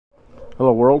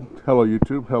Hello world, hello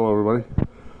YouTube, hello everybody.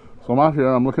 So I'm out here,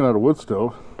 I'm looking at a wood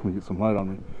stove. Let me get some light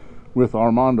on me. With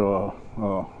Armando,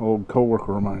 old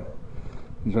co-worker of mine.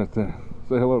 He's right there.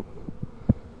 Say hello.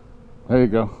 There you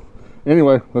go.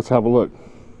 Anyway, let's have a look.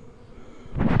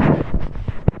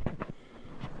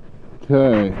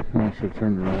 Okay, I should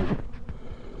turn it around.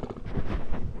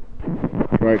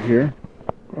 Right here,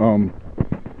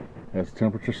 has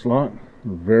temperature slot.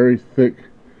 Very thick,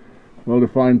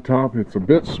 well-defined top. It's a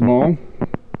bit small,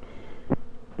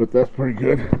 but that's pretty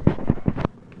good.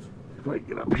 If I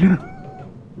get up here,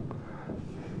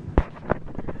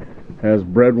 has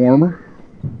bread warmer.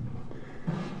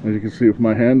 As you can see with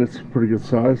my hand, it's a pretty good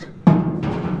size.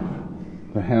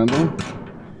 The handle,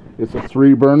 it's a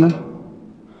 3 burner.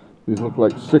 These look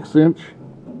like 6-inch.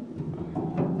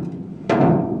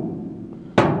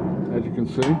 As you can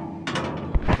see,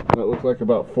 that looks like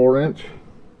about 4-inch.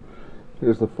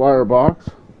 Here's the firebox.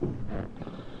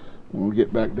 We'll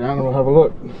get back down and we'll have a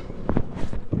look.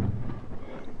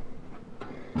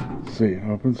 Let's see, it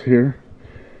opens here.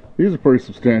 These are pretty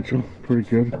substantial, pretty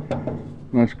good.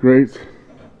 Nice grates.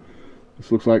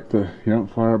 This looks like the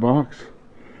firebox.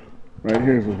 Right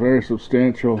here is a very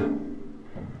substantial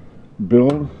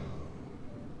build.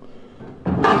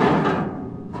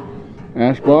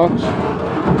 Ash box.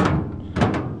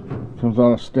 Comes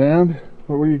on a stand.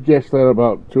 What would you guess that,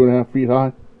 about 2.5 feet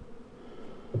high?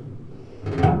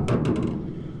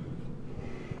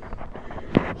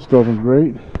 Stove and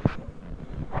grate.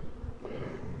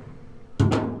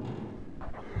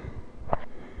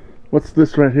 What's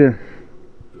this right here?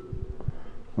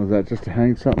 Was that just to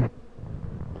hang something?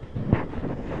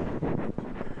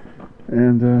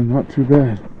 And not too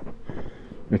bad.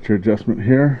 Got your adjustment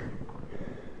here.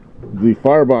 The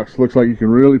firebox looks like you can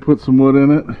really put some wood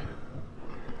in it.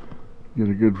 Get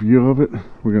a good view of it.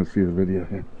 We're going to see the video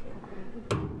here.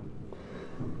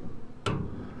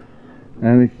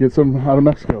 And he gets them out of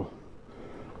Mexico.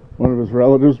 One of his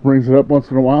relatives brings it up once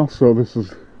in a while, so this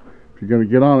is, if you're going to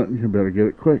get on it, you better get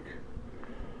it quick.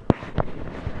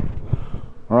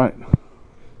 Alright.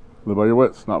 Live by your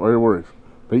wits, not by your worries.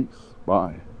 Peace.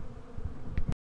 Bye.